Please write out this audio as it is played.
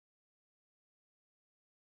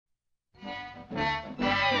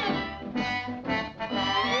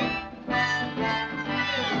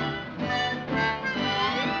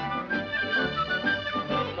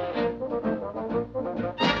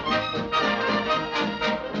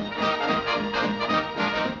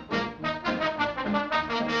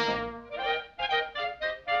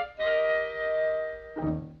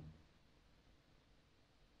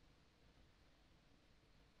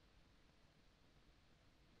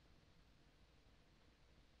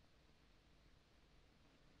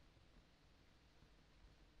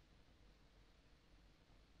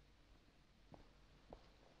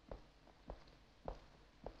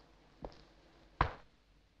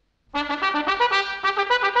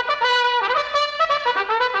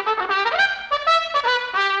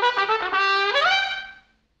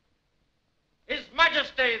His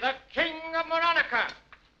Majesty, the King of Moranica,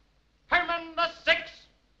 Herman the 6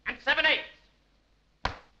 and 7/8.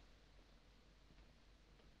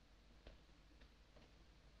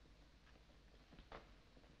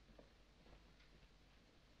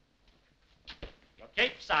 Your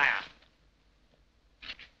cape, sire.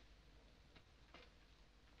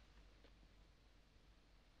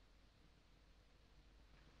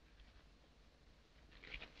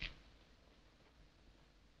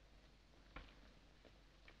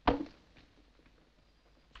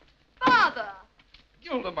 Father!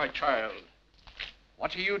 Gilda, my child,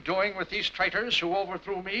 what are you doing with these traitors who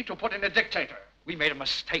overthrew me to put in a dictator? We made a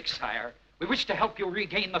mistake, sire. We wish to help you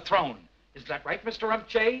regain the throne. Is that right, Mr.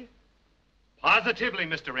 Rumche? Positively,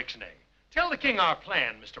 Mr. Ixnay. Tell the king our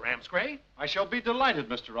plan, Mr. Ramsgray. I shall be delighted,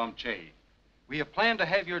 Mr. Rumche. We have planned to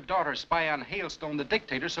have your daughter spy on Hailstone, the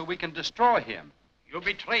dictator, so we can destroy him. You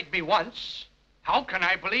betrayed me once. How can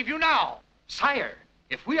I believe you now? Sire,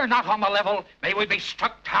 if we are not on the level, may we be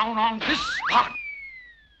struck down on this spot.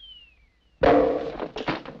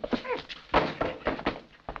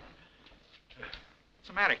 What's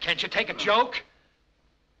the matter? Can't you take a joke?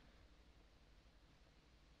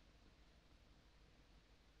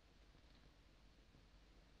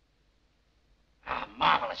 Ah,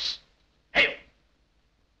 marvelous. Hail!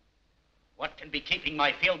 What can be keeping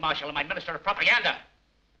my field marshal and my minister of propaganda?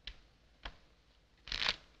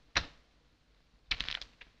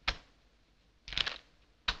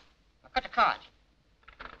 I've got the card.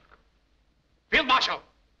 Field marshal,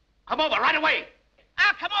 come over right away.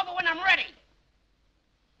 I'll come over when I'm ready.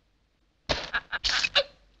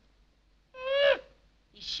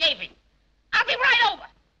 He's shaving. I'll be right over.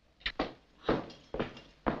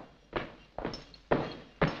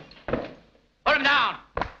 Put him down.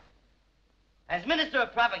 As Minister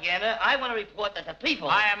of Propaganda, I want to report that the people...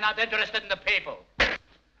 I am not interested in the people.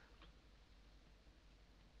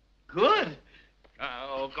 Good.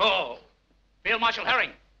 Oh, go. Field Marshal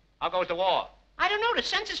Herring, how goes the war? I don't know. The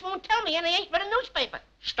census won't tell me, and I ain't read a newspaper.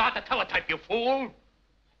 Start the teletype, you fool.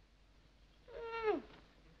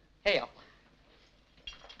 Hail.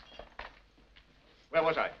 Where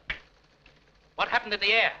was I? What happened in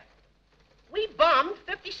the air? We bombed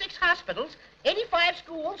 56 hospitals, 85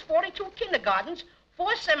 schools, 42 kindergartens,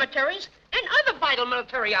 4 cemeteries, and other vital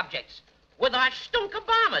military objects with our Stunker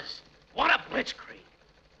bombers. What a blitzkrieg.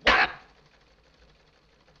 What a...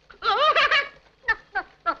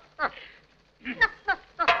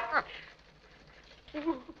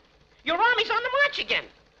 Your army's on the march again.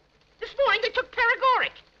 This morning they took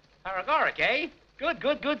Paragoric. Paragoric, eh? Good,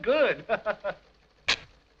 good, good, good.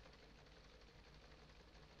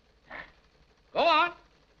 Go on.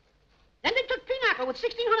 Then they took Pinnacle with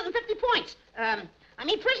 1,650 points.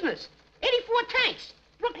 Prisoners. 84 tanks.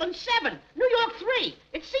 Brooklyn 7. New York 3.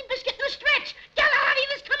 It's Seabiscuit in the stretch.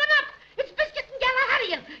 Galahadian is coming up. It's Biscuit and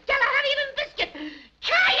Galahadian. Galahadian and Biscuit.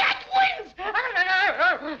 Kayak wins!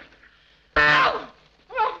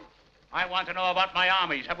 I want to know about my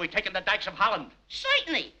armies. Have we taken the dikes of Holland?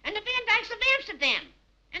 Certainly. And the Van Dykes of Amsterdam.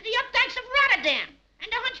 And the Updikes of Rotterdam.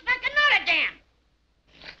 And the Hunchback of Notre Dame.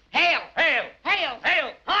 Hail! Hail! Hail!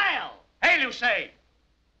 Hail! Heil! Hail, you say?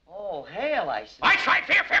 Oh, hail, I see. I zwei,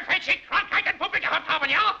 vier, vier, fünf, sechs, Krankheiten, Publikum gehabt haben,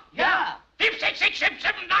 ja? Ja. 5, 6, 6, 7,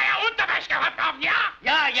 7, naja, Unterwäsche gehabt haben, ja?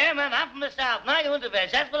 Yeah, man. I'm from the South. Nine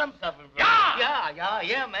Unterwäsche. That's what I'm suffering from.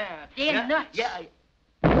 Yeah, man. They're nuts. Yeah.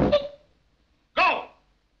 Go!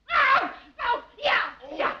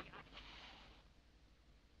 Yeah.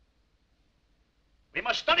 We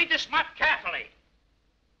must study this map carefully.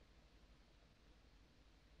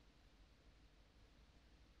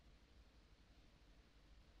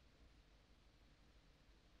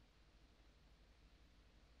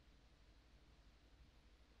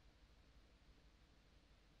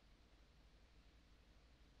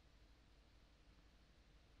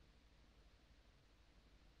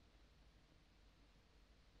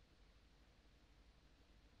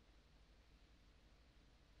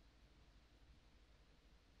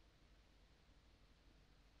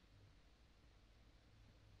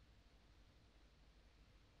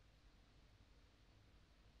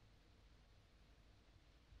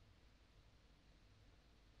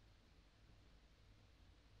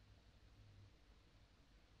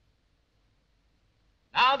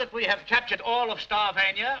 Now that we have captured all of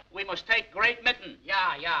Starvania, we must take Great Mitten.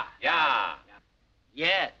 Yeah.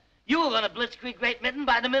 Yeah. You were going to blitzkrieg Great Mitten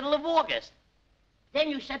by the middle of August. Then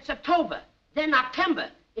you said September, then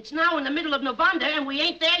October. It's now in the middle of November, and we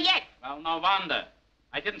ain't there yet. Well, no wonder.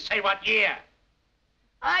 I didn't say what year.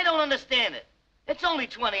 I don't understand it. It's only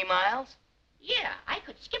 20 miles. Yeah, I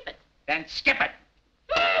could skip it. Then skip it.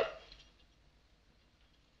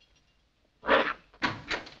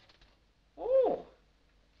 Oh.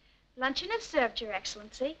 Luncheon is served, Your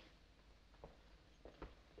Excellency.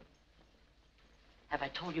 Have I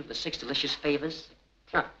told you of the 6 delicious favors?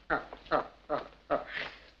 The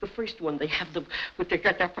first one, they have them with the...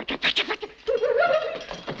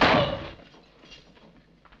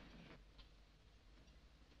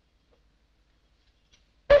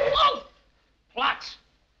 Oh! Plots.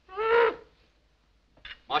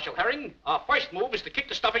 Marshal Herring, our first move is to kick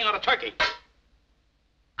the stuffing out of turkey.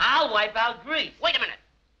 I'll wipe out Greece. Wait a minute.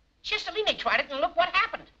 Cicciline tried it, and look what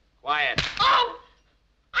happened. Quiet. Oh!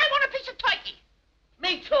 I want a piece of turkey.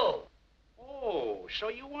 Me too. Oh, so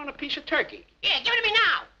you want a piece of turkey? Yeah, give it to me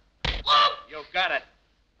now. Oh! You got it.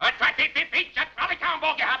 That's right, beep, beep, beep. That's probably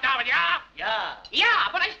Combo you have down with you. Yeah.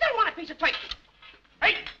 Yeah, but I still want a piece of turkey.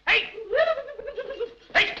 Hey, hey,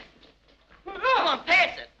 hey. Come on,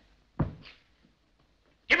 pass it.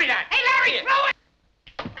 Give me that. Hey, Larry, throw it!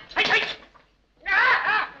 Hey, hey.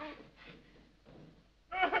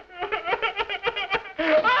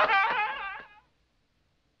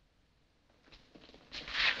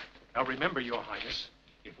 Now remember, Your Highness,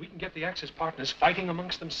 if we can get the Axis partners fighting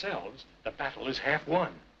amongst themselves, the battle is half won.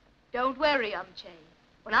 Don't worry, Umche.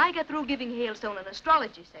 When I get through giving Hailstone an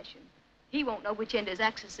astrology session, he won't know which end his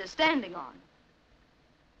axis is standing on.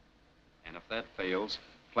 And if that fails,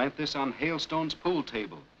 plant this on Hailstone's pool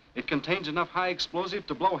table. It contains enough high explosive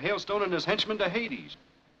to blow Hailstone and his henchmen to Hades.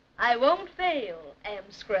 I won't fail, M.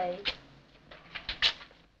 Scray.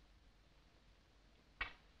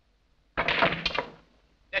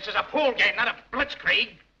 This is a pool game, not a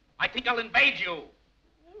blitzkrieg. I think I'll invade you.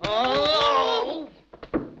 Oh!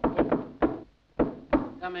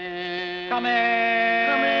 Come in. Come in.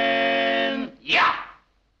 Come in. Yeah.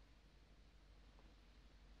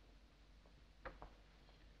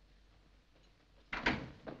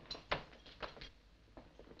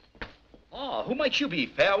 Oh, who might you be,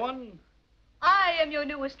 fair one? I am your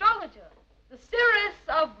new astrologer, the Cirrus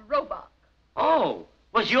of Roebuck. Oh,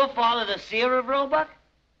 was your father the seer of Roebuck?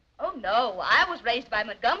 Oh, no, I was raised by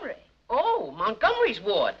Montgomery. Oh, Montgomery's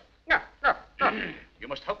ward. You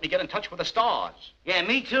must help me get in touch with the stars. Yeah,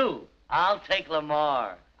 me too. I'll take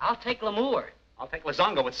Lamar. I'll take Lamour. I'll take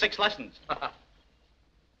Lazonga with 6 lessons.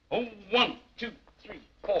 Oh, 1, 2, 3,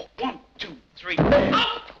 4. 1, 2, 3.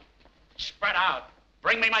 Up! Spread out.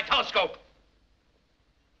 Bring me my telescope.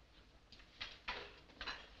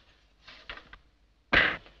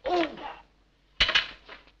 Oh!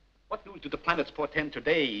 What news do the planets portend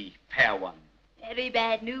today, fair one? Very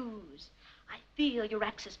bad news. I feel your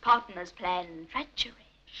Axis partners plan treachery.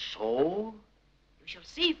 So? You shall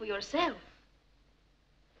see for yourself.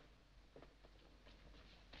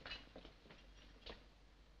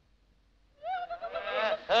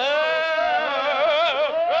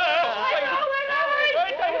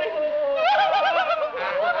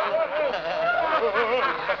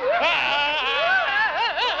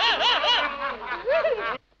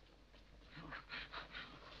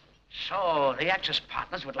 So, the Axis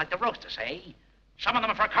partners would like to roast us, eh? Summon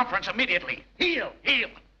them for a conference immediately. Heil, heal.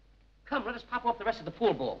 Come, let us pop off the rest of the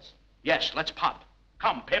pool balls. Yes, let's pop.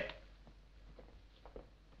 Come, Pip.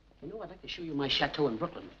 You know, I'd like to show you my chateau in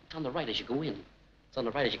Brooklyn. It's on the right as you go in. It's on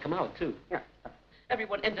the right as you come out, too.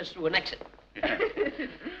 Everyone enters through an exit.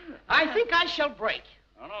 I think I shall break.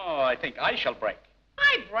 Oh, no, I think I shall break.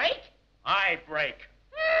 I break? I break.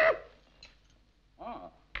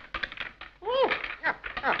 Oh. Oh.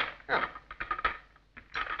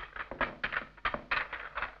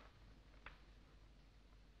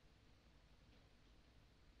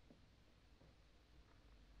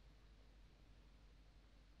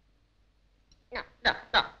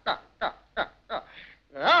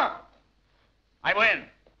 I win.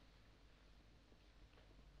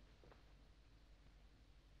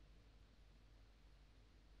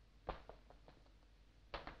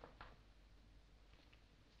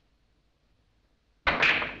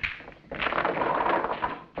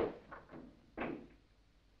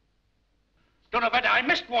 Donavetta, I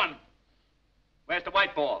missed one. Where's the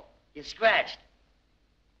white ball? You scratched.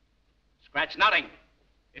 Scratch nothing.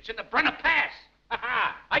 It's in the Brenner Pass. Ha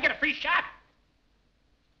ha! I get a free shot.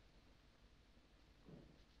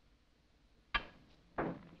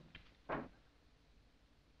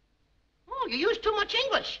 Oh, you use too much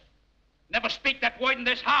English. from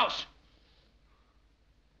this house.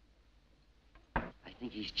 I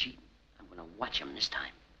think he's cheating. I'm gonna watch him this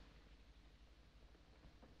time.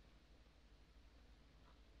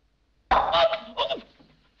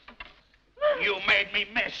 You made me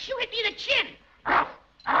miss. You hit me in the chin.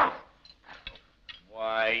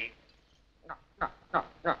 Why,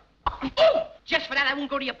 Oh! Just for that, I won't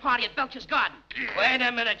go to your party at Belcher's Garden. Wait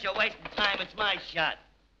a minute, you're wasting time. It's my shot.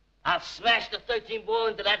 I'll smash the 13 ball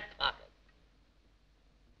into that pocket.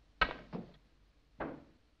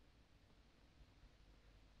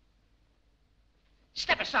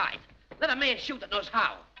 Step aside. Let a man shoot that knows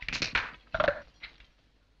how.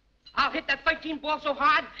 I'll hit that 13 ball so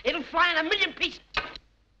hard, it'll fly in a million pieces.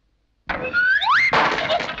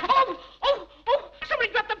 Oh,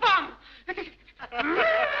 somebody dropped the bomb.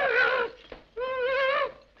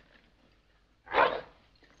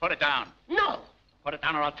 put it down. No, Put it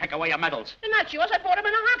down or I'll take away your medals. they're not yours. I bought them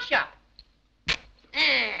in a hot shop.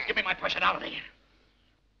 Give me my personality.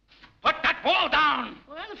 Put that ball down.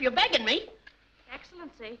 Well, if you're begging me.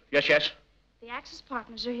 Excellency, Yes, yes. the Axis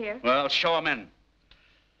partners are here. Well, show them in.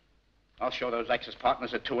 I'll show those Axis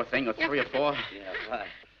partners a 2 a thing or 3 or 4. Yeah, right.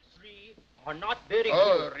 Three are not very good.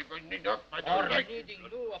 Or needing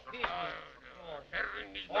new appeasement.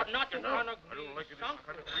 Or not to agree.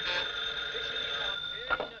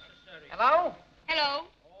 Hello? Hello.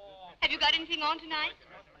 Have you got anything on tonight?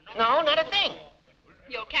 No, not a thing.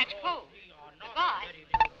 You'll catch cold. Goodbye.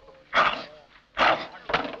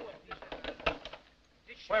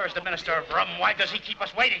 Where is the Minister of Rum? Why does he keep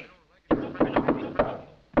us waiting?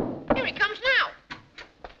 Here he comes now.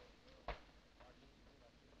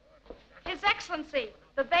 His Excellency,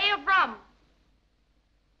 the Bay of Rum.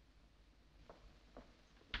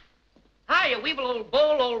 Hiya, weevil, old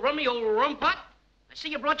bowl, old rummy, old rum pot. I see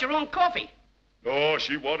you brought your own coffee. No,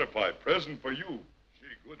 she water pipe. Present for you.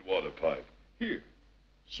 She good water pipe. Here.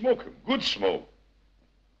 Smoke him. Good smoke.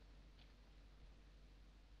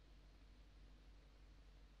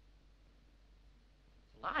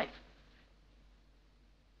 Alive.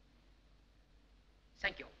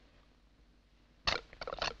 Thank you.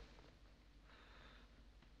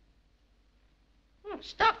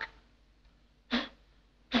 Stuck.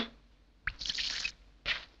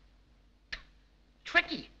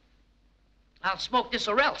 Tricky. I'll smoke this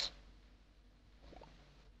or else.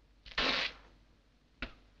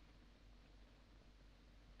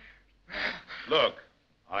 Look,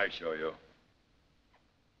 I show you.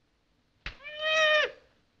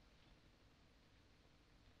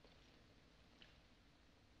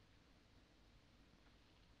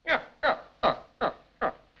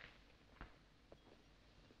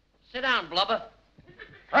 Sit down, blubber.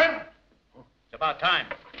 Friend? It's about time.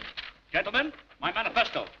 Gentlemen, my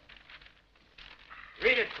manifesto.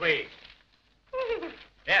 Read it, please.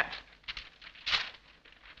 Yeah.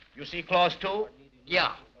 You see clause 2?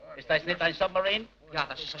 Yeah. Ist das nicht ein Submarine? Yeah,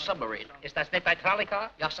 das ist a submarine. Ist das nicht ein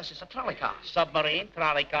Tralicar? Yes, das ist a trolley car. Submarine,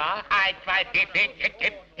 Tralicar, ein, zwei,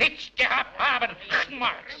 Hitch gehabt haben.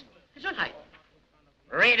 Marx. Gesundheit.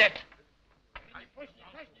 Read it.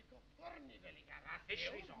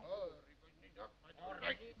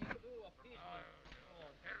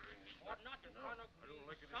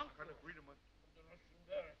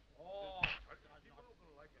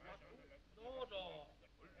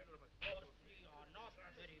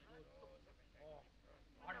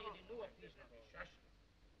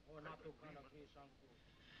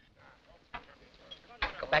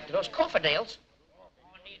 Go back to those cofferdales.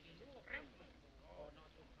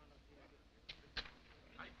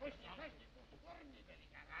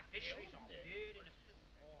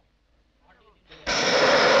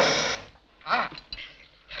 Ah.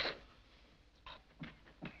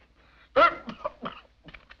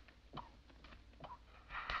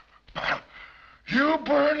 You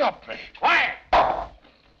burn up me. Quiet!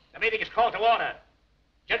 The meeting is called to order.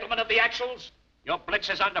 Gentlemen of the Axles, your blitz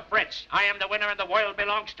is under Fritz. I am the winner and the world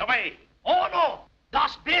belongs to me. Oh, no.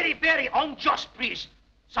 That's very, very unjust, priest.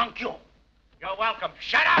 Thank you. You're welcome.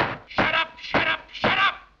 Shut up! Shut up! Shut up! Shut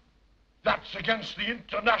up! That's against the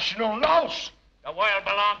international laws. The world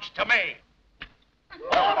belongs to me.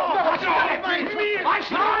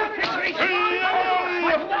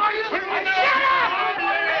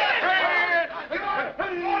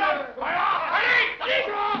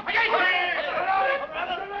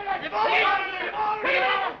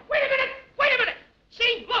 Wait a minute.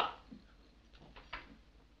 See, look.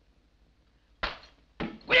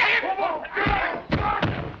 Will you hear?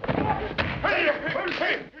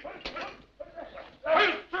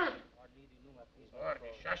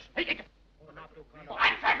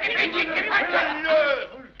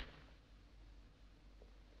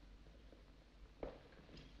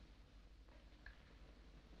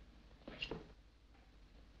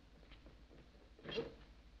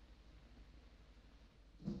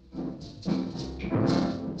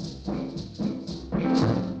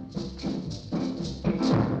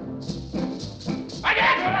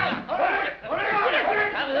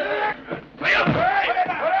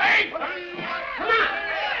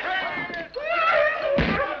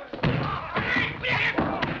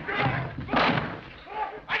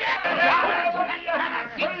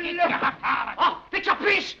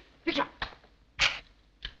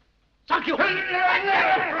 knock you.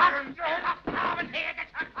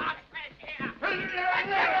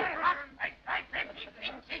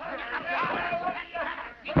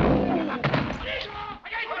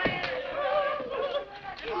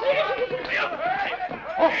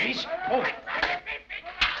 Oh, please. Oh.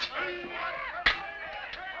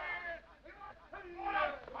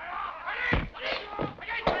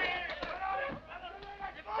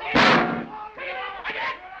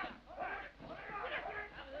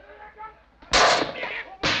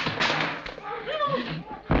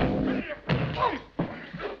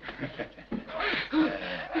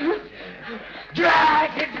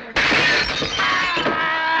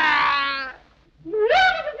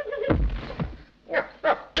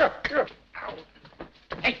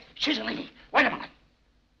 Hey, Cicely, wait a minute.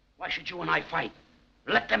 Why should you and I fight?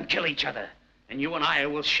 Let them kill each other, and you and I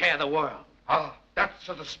will share the world. Ah, that's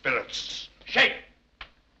of the spirits. Shake!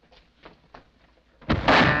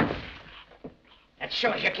 That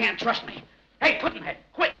shows you can't trust me. Hey, Puddinhead,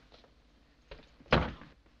 quick!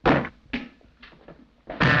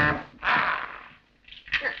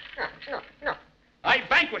 I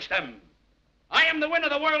vanquished them. I am the winner.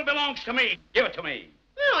 The world belongs to me. Give it to me.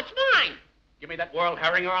 No, it's mine. Give me that world,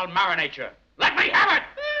 Herring, or I'll marinate you. Let me have it!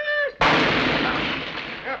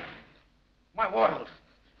 My world.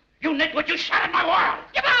 You nitwit, you shattered my world.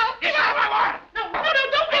 Give out! You shattered my world. No,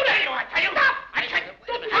 don't do that. I tell you. Stop! I can't.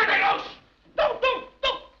 Turn me loose. Don't do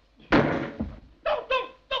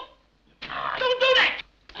that.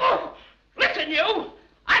 Oh, listen, you.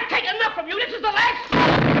 I've taken enough from you. This is the last.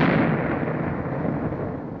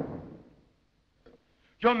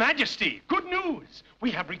 Your Majesty, good news.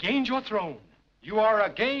 We have regained your throne. You are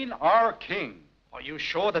again our king. Are you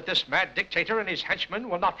sure that this mad dictator and his henchmen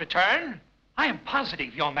will not return? I am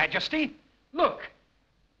positive, Your Majesty. Look,